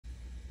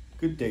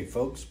Good day,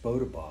 folks.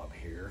 Bota Bob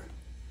here.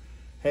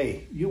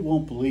 Hey, you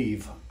won't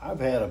believe I've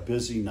had a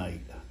busy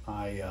night.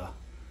 I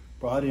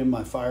brought in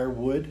my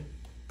firewood,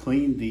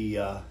 cleaned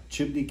the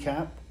chimney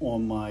cap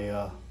on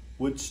my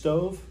wood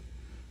stove,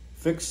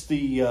 fixed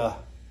the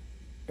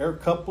air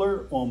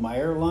coupler on my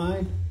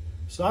airline.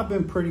 So I've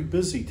been pretty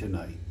busy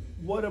tonight.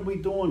 What are we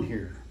doing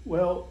here?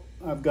 Well,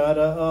 I've got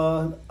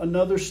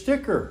another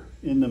sticker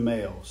in the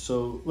mail.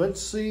 So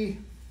let's see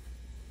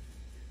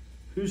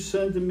who's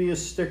sending me a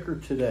sticker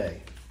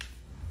today.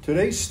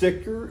 Today's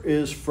sticker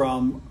is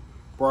from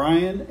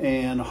Brian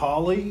and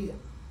Holly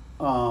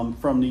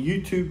from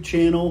the YouTube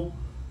channel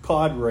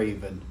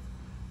Codraven.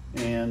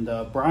 And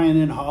Brian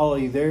and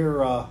Holly,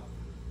 they're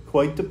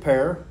quite the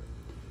pair.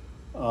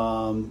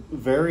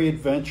 Very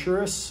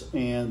adventurous,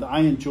 and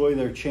I enjoy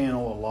their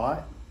channel a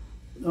lot.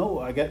 Oh,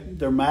 I got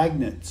their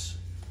magnets.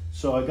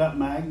 So I got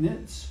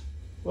magnets.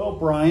 Well,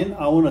 Brian,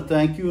 I want to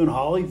thank you and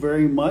Holly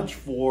very much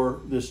for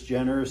this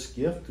generous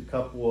gift. A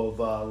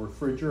couple of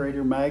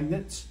refrigerator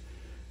magnets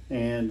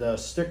and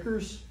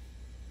stickers.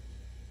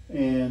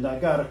 And I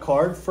got a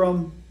card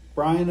from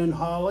Brian and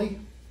Holly.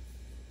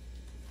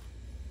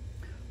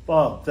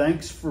 Bob,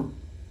 thanks for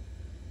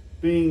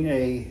being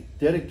a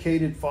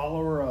dedicated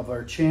follower of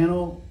our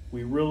channel.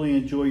 We really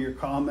enjoy your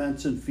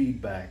comments and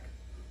feedback.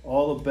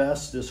 All the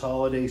best this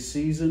holiday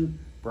season,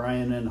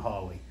 Brian and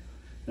Holly.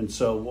 And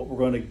so what we're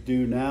going to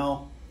do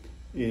now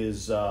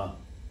is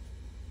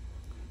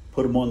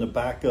put them on the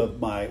back of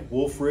my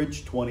Wolf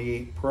Ridge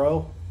 28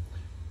 Pro,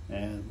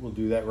 and we'll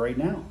do that right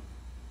now.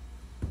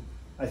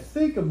 I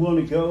think I'm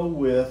going to go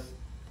with,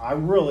 I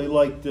really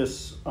like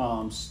this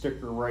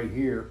sticker right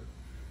here,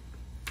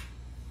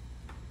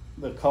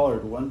 the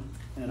colored one,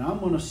 and I'm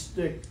going to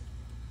stick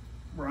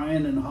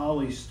Brian and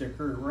Holly's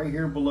sticker right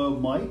here below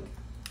Mike,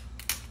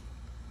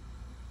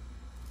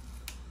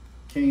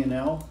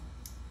 K&L.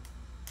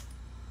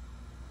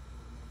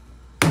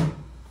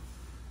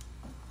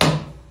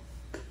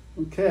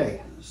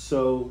 Okay,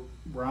 so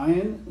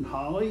Brian and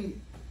Holly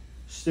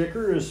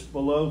sticker is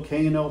below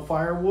K&L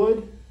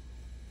Firewood,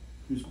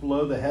 who's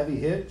below the Heavy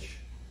Hitch,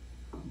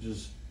 which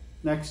is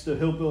next to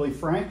Hillbilly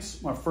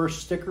Frank's, my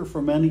first sticker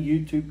from any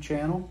YouTube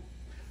channel.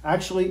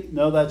 Actually,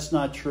 no, that's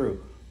not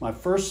true. My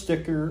first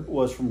sticker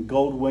was from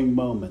Gold Wing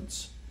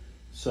Moments.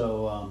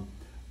 So,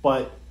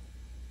 but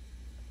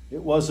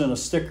it wasn't a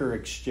sticker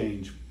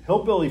exchange.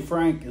 Hillbilly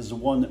Frank is the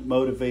one that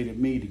motivated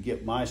me to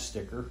get my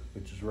sticker,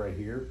 which is right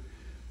here.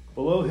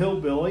 Below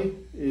Hillbilly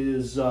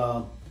is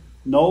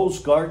Noel's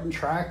Garden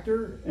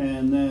Tractor,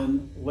 and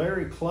then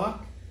Larry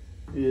Cluck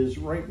is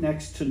right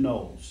next to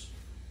Noel's.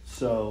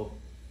 So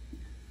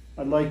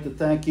I'd like to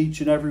thank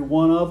each and every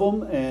one of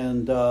them.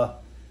 And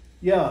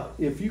yeah,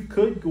 if you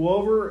could go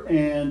over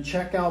and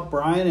check out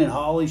Brian and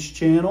Holly's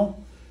channel.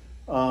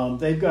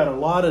 They've got a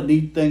lot of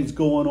neat things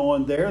going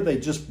on there. They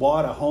just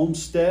bought a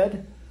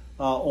homestead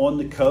on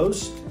the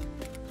coast.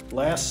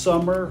 Last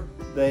summer,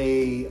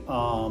 they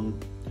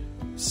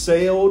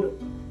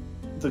sailed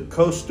the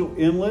coastal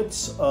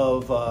inlets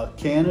of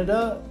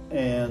Canada,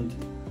 and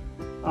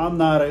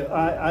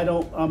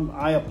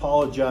I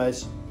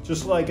apologize.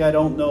 Just like I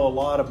don't know a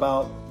lot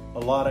about a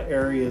lot of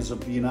areas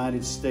of the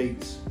United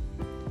States,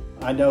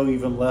 I know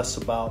even less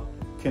about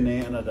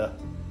Canada,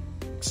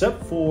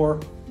 except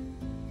for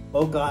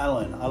Oak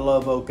Island. I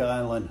love Oak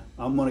Island.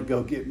 I'm gonna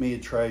go get me a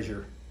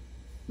treasure,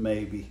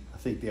 maybe. I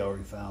think they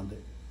already found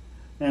it.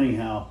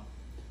 Anyhow,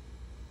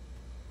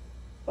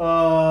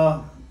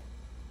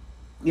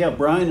 yeah,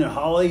 Brian and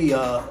Holly,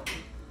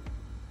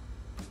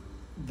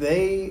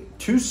 they,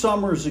 2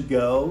 summers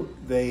ago,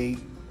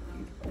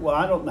 well,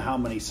 I don't know how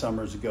many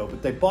summers ago,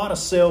 but they bought a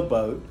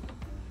sailboat,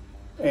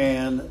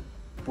 and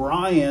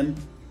Brian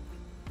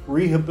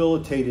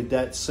rehabilitated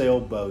that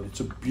sailboat.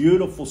 It's a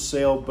beautiful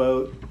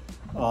sailboat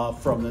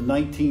from the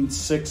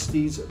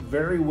 1960s,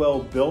 very well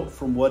built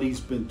from what he's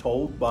been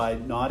told by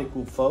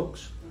nautical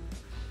folks.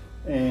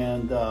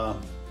 And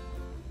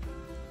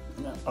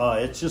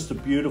it's just a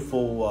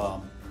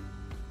beautiful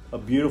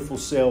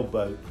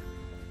sailboat.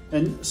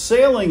 And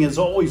sailing has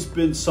always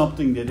been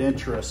something that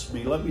interests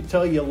me. Let me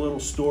tell you a little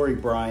story,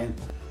 Brian.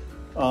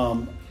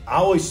 I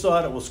always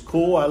thought it was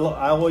cool.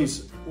 I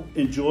always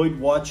enjoyed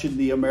watching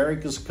the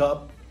America's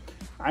Cup.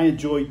 I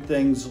enjoyed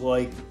things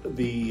like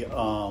the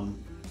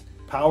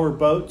power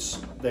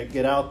boats that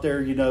get out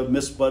there, you know,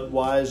 Miss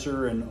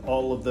Budweiser and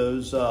all of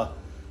those.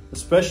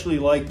 Especially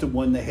liked them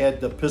when they had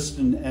the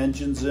piston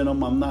engines in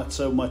them. I'm not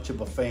so much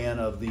of a fan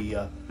of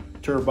the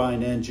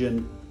turbine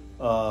engine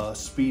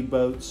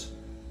speedboats,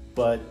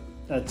 but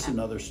that's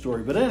another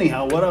story. But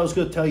anyhow, what I was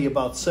going to tell you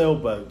about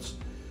sailboats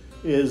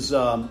is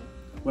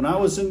when I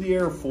was in the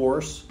Air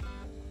Force,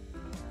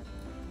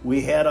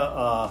 we had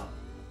a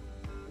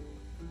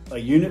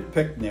unit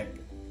picnic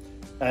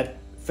at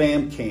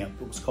FAM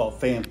camp. It was called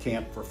FAM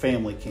camp for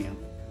family camp.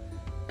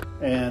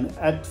 And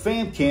at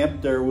FAM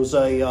camp, there was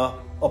a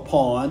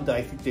pond.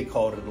 I think they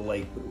called it a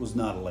lake, but it was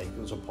not a lake. It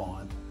was a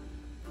pond.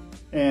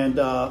 And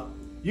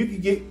you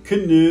could get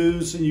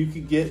canoes, and you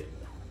could get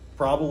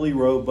probably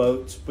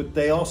rowboats, but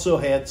they also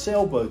had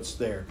sailboats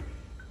there.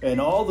 and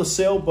all the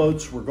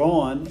sailboats were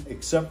gone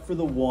except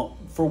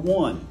for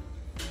one.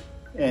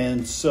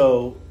 And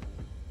so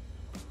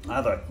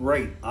I thought,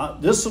 great,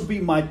 this will be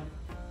my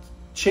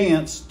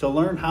chance to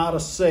learn how to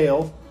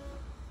sail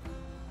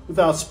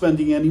without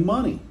spending any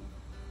money.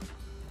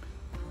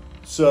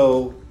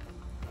 So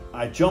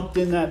I jumped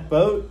in that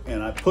boat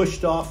and I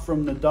pushed off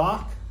from the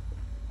dock,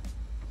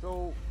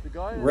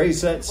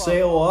 raised that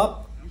sail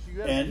up,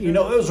 and you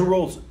know, it was a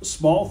real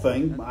small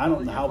thing. I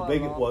don't know how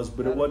big it was,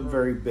 but it wasn't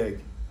very big.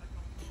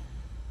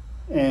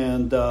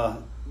 And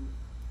out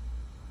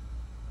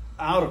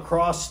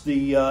across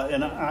the,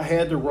 and I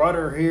had the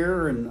rudder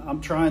here, and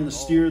I'm trying to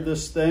steer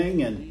this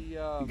thing,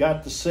 and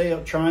got the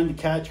sail trying to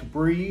catch a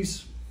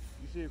breeze,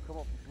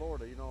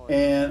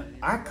 and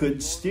I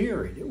couldn't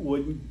steer it.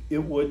 It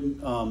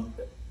wouldn't.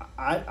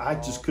 I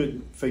just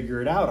couldn't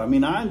figure it out. I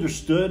mean, I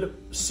understood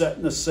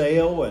setting the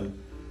sail and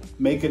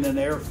making an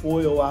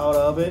airfoil out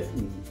of it,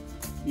 and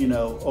you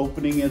know,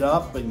 opening it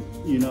up, and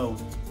you know,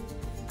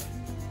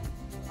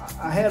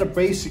 I had a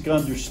basic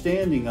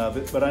understanding of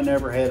it, but I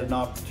never had an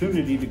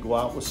opportunity to go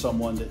out with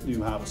someone that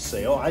knew how to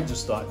sail. I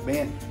just thought,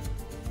 man,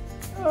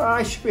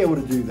 I should be able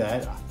to do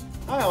that.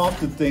 I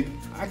often think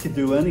I could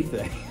do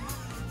anything.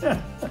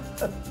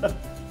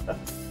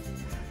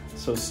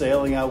 So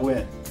sailing I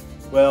went.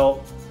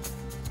 Well,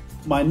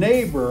 my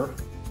neighbor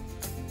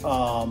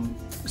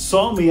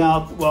saw me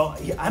out. Well,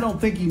 I don't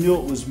think he knew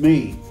it was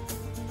me,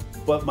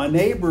 but my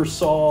neighbor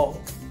saw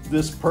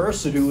this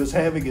person who was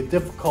having a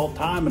difficult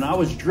time, and I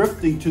was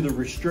drifting to the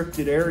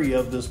restricted area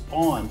of this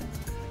pond,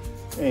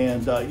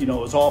 and you know,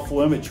 it was off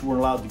limits. You weren't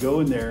allowed to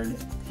go in there. And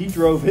he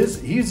drove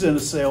he's in a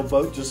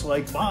sailboat just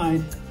like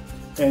mine,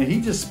 and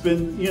he just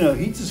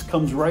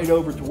comes right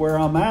over to where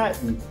I'm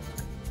at and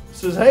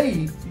says,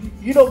 "Hey,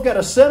 you don't got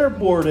a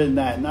centerboard in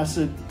that." And I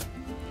said,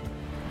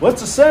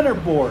 "What's a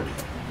centerboard?"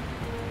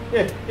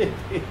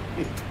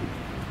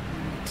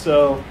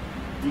 So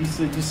he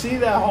said, "You see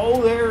that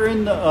hole there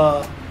in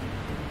the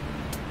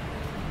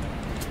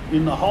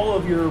hull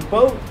of your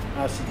boat?"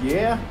 I said,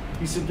 "Yeah."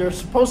 He said, "There's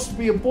supposed to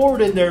be a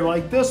board in there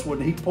like this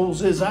one." He pulls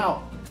his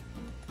out.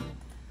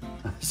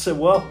 I said,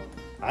 "Well,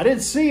 I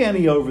didn't see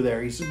any over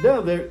there." He said,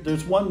 "No,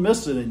 there's one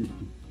missing, and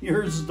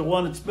yours is the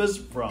one it's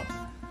missing from."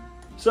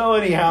 So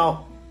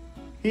anyhow,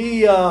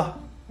 he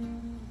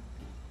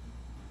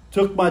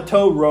took my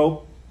tow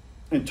rope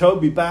and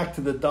towed me back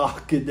to the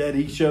dock, and then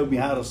he showed me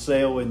how to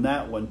sail in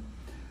that one.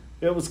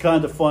 It was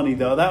kind of funny,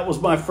 though. That was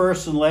my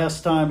first and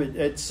last time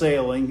at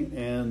sailing,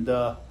 and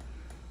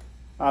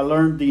I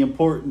learned the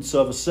importance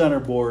of a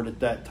centerboard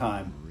at that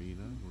time.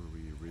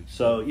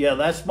 So, yeah,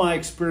 that's my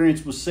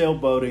experience with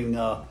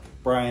sailboating,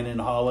 Brian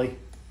and Holly.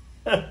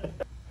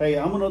 Hey,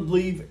 I'm going to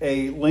leave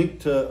a link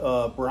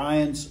to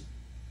Brian's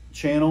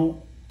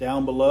channel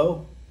down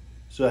below.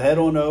 So head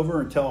on over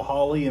and tell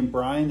Holly and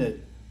Brian that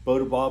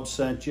Bota Bob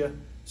sent you.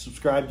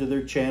 Subscribe to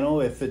their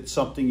channel if it's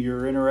something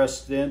you're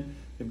interested in.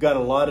 They've got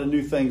a lot of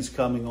new things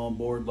coming on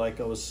board,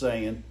 like I was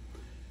saying.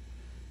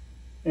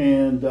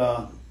 And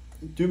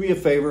do me a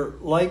favor,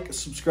 like,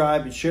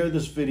 subscribe, and share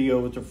this video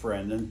with a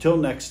friend. Until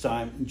next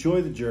time,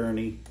 enjoy the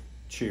journey.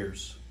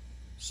 Cheers.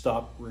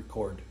 Stop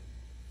record.